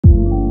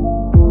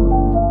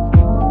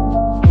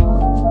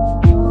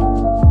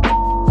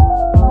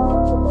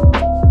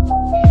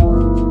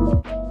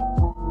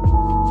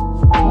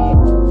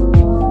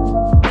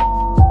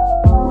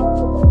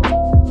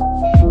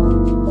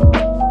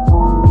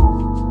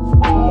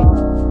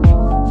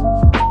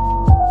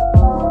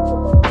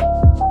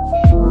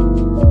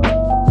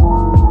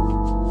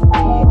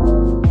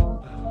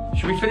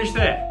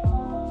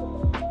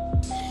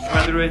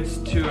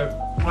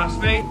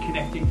Classmate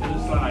connecting to the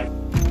slide.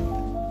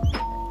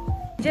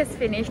 Just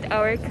finished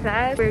our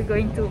class. We're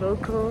going to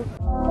local.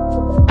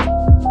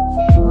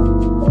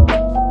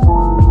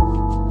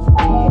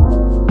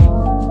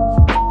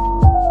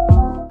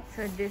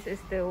 So this is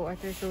the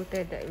water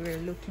filter that we're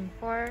looking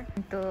for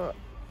untuk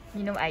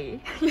minum air.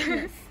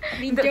 Yes.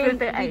 We don't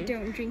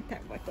drink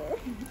tap water.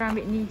 Kita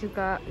ambil ni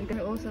juga.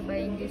 We're also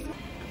buying this.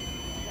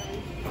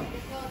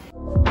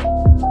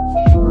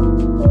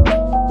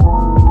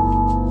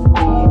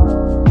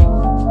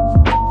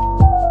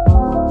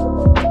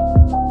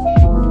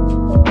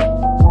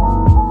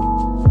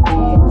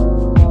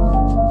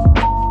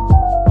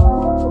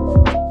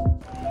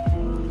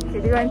 Okay,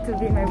 do you want to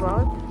be my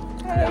boss?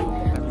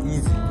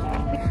 Easy.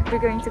 We're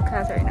going to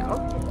class right now.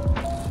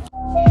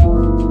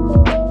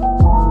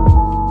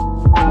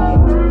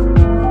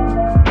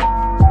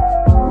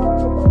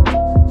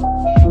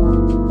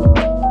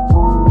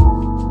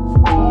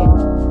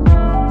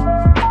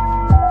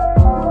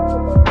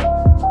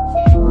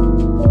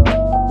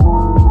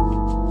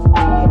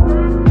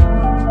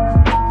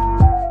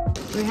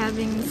 We're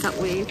having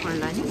Subway for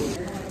lunch.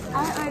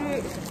 I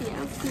ordered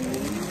CLC.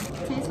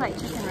 Tastes like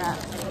chicken wrap.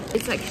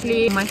 It's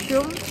actually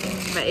mushroom,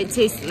 but it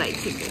tastes like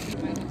chicken.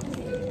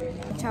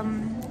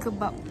 Macam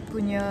kebab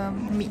punya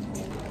meat.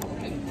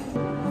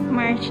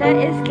 Marsha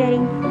is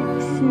getting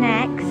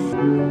snacks.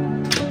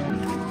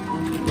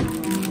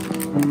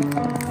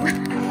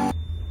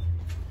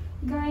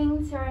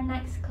 Going to our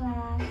next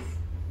class.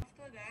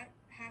 After that,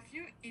 have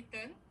you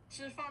eaten?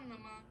 吃饭了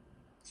吗？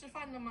吃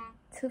饭了吗？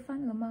吃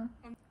饭了吗？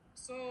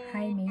 So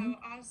还没 I will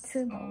ask.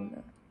 吃饱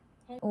了。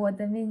我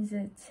的名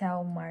字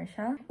叫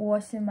Marsha， 我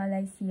是马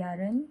来西亚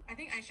人。 I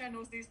think Aisha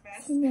knows this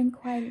best. 新年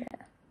快乐！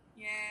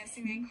 Yeah,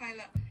 新年快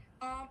乐.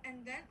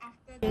 And then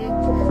after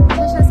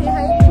Marsha, say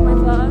hi to my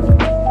vlog.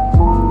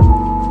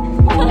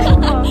 I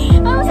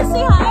want to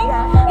say hi.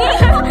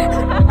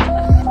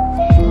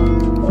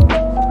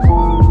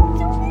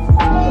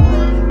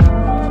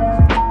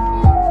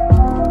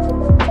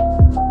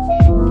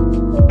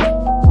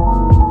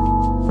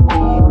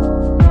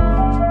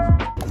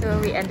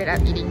 Ended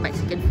up eating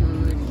Mexican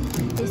food.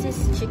 This is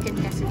chicken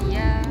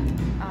quesadilla,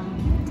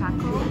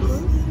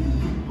 tacos,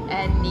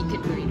 and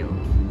naked burrito.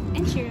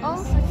 And churros.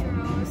 Also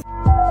churros.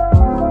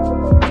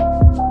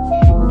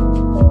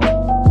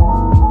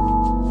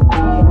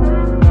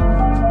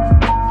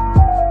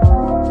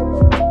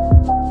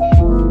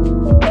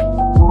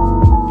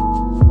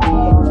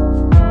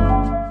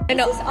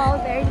 This is all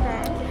very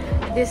red.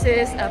 This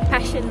is a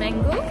passion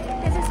mango.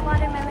 This is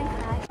watermelon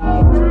crash.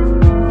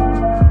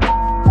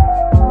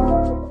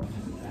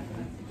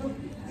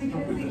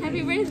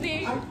 Happy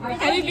birthday!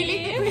 Happy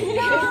birthday!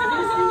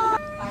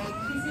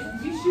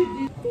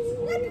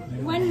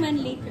 1 month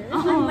later.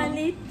 1 month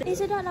later.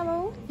 Is it not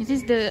about? This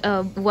is the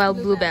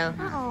wild bluebell.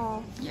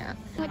 Oh. Yeah.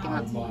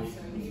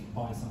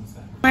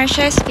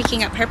 Marsha is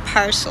picking up her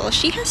parcel.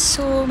 She has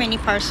so many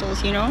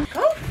parcels, you know.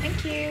 Oh,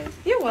 thank you.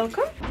 You're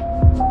welcome.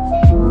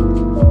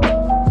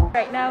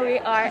 Right now we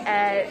are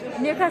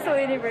at Newcastle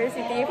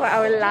University for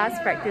our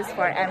last practice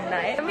for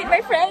mnight. Meet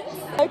my friends,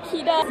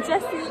 Akida,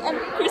 Jessie, and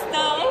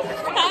Crystal.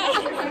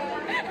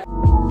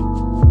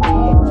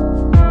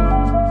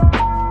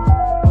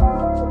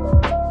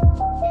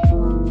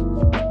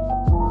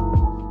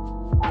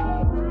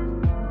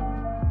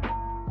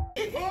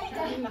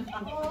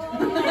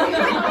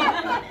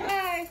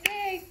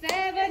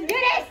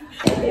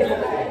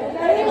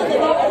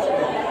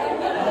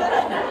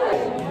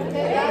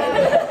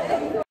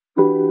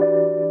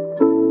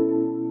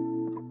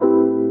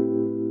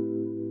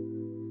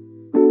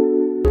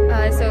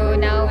 Hi. So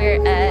now we're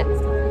at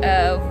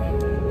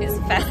this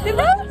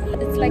festival.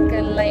 It's like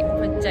a light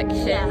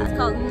projection. Yeah, it's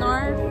called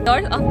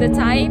North of the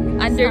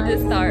Time, Under the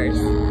Stars.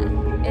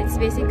 Yeah. It's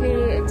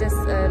basically just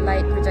a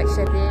light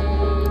projection.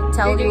 They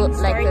tell you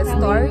like a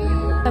story.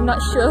 I'm not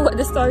sure what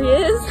the story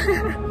is.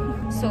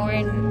 So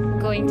we're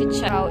going to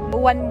check out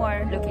one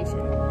more location.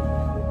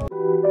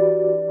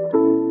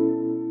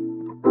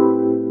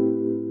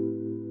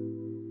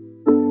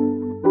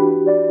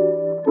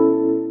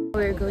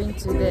 We're going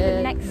to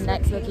the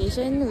next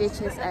location,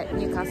 which is at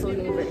Newcastle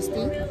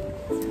University.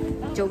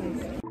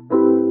 Jom.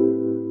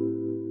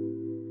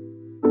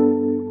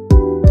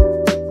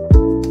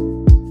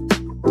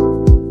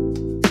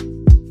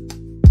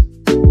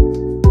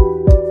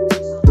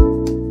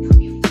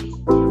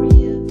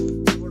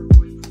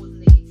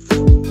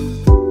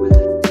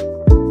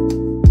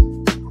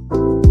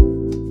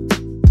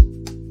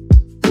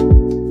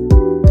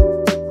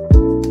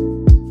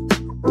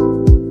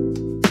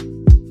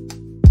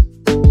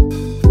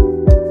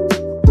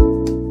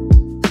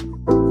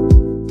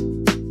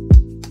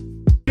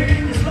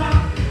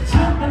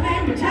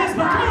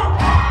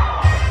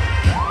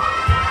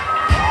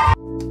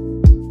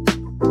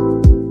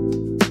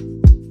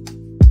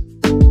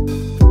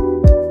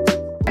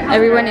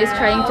 Everyone is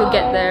trying to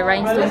get the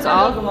rhinestones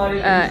off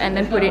and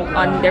then put it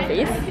on their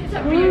face.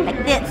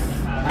 Like this.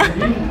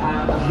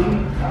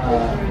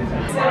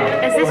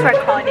 Is this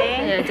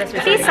recording? Yeah, just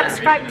Please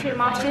subscribe to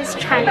Marsha's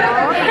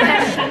channel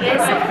because she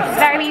is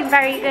very,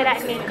 very good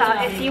at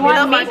makeup. If you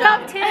want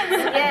makeup tips,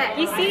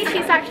 you see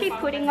she's actually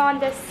putting on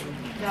this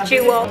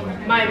jewel.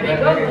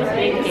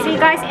 See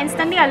guys,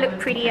 instantly I look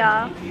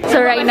prettier.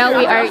 So right now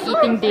we are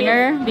eating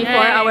dinner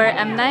before our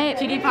M night.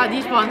 Chili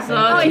Padi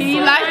sponsor,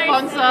 Chili Life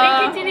sponsor.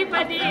 Thank you, Chili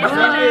Padi.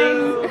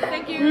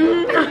 Thank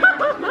you.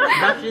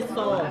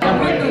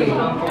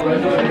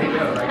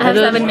 I have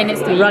 7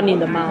 minutes to run in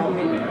the mouth.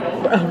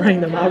 Run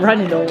in the mouth, run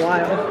in the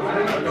wild.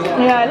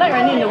 Yeah, I like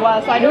running in the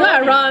wild. So I know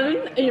I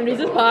run in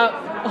Regis Park.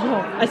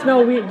 Oh, I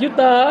smell weed. You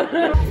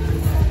turn.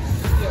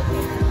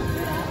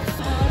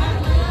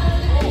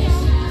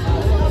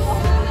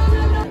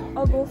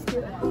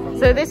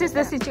 So this is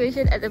the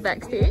situation at the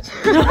backstage.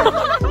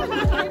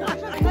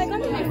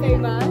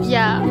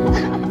 Yeah.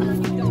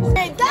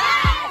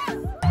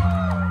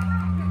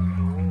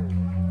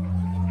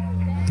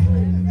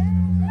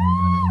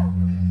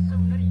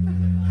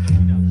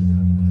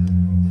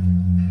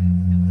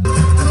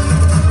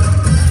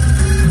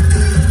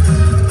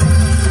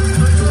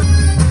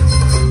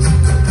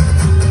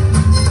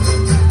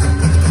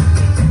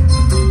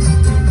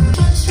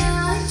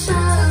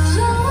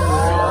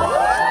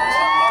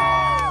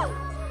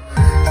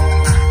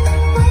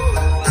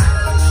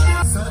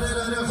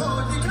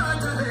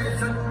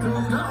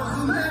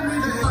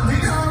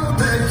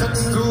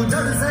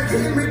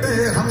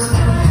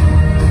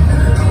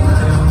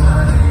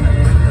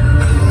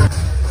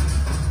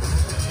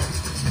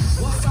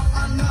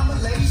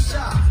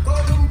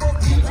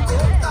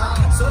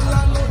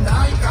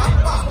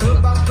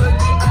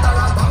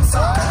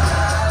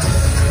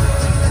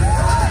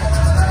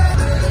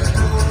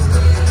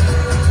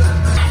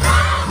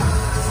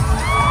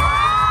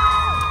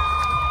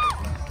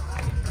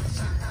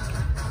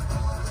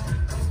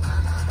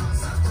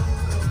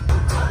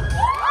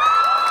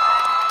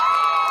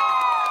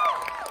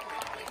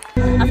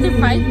 After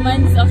 5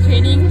 months of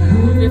training,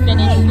 we're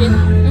finished.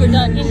 We're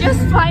done. In just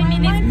 5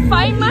 minutes.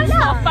 5 months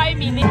or 5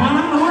 minutes?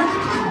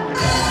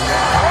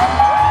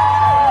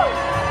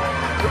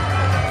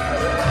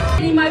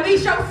 In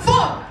Malaysia,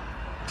 fuck!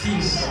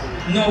 Peace.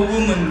 No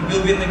woman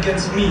will win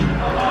against me.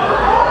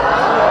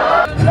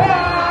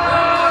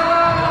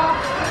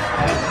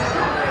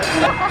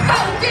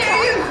 How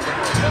dare you!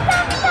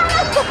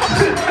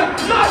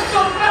 Not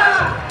so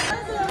bad!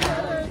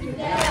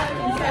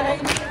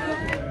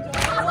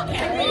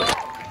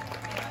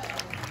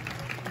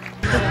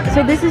 So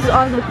this is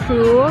all the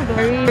crew,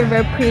 very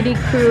very pretty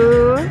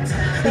crew.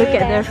 Look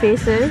at their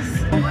faces.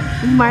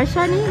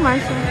 Marsha ni,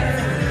 Marsha.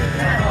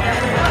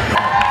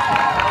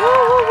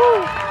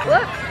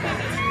 Look.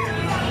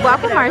 Buat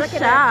apa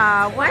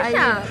Marsha? What are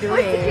you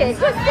doing?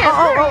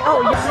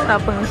 Oh,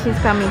 yes, she's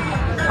coming.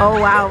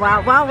 Oh wow.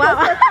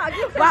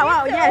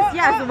 Wow,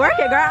 yes, work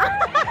it girl.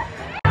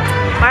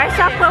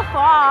 Marsha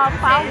perform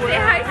power. Say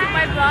hi to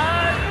my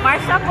vlog.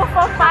 Marsha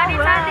perform power.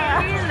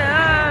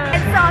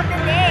 It's all the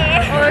day.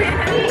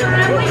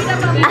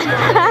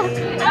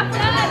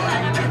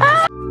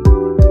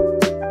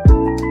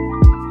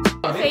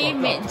 Faye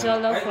made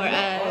Jolo for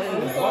us.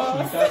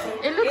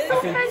 It looks so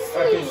fancy.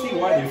 I can see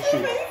why they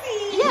should.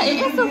 Yeah, it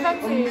is so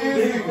fancy.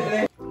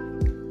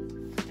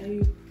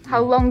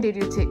 How long did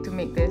you take to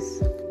make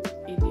this?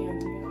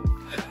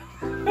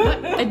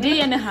 A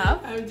day and a half?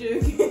 I'm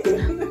joking.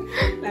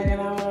 Like an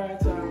hour,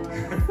 2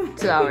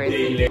 hours. 2 hours.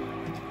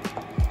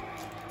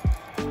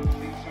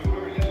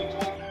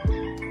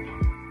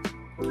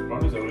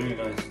 Flowers are really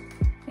nice.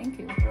 Thank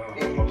you.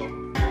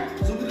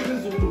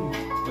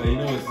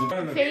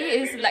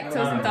 Faye is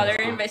lactose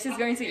intolerant, but she's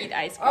going to eat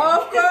ice cream.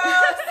 Of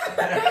course!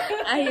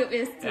 I hope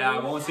it's too. Yeah, I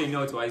won't say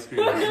no to ice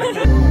cream.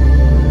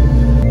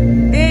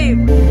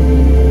 Dave!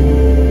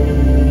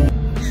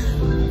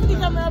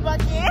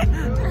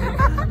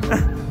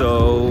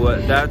 So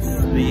that's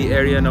the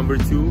area number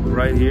 2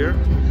 right here.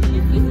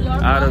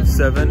 Out of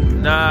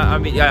 7. Nah, I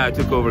mean, yeah, I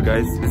took over,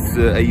 guys. This is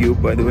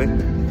Ayub, by the way.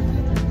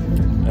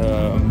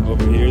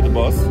 Over here, the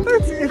boss.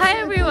 Hi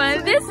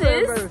everyone, this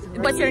is...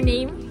 What's your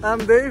name? I'm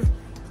Dave.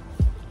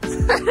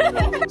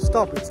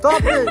 Stop it!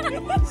 Stop it!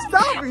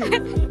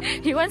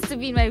 He wants to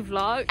be in my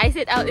vlog. I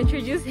said I'll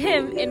introduce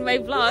him in my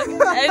vlog.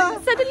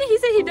 And suddenly he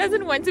said he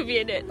doesn't want to be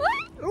in it.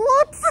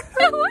 What?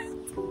 What?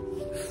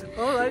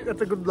 Alright,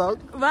 that's a good vlog.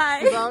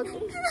 Bye. Good vlog.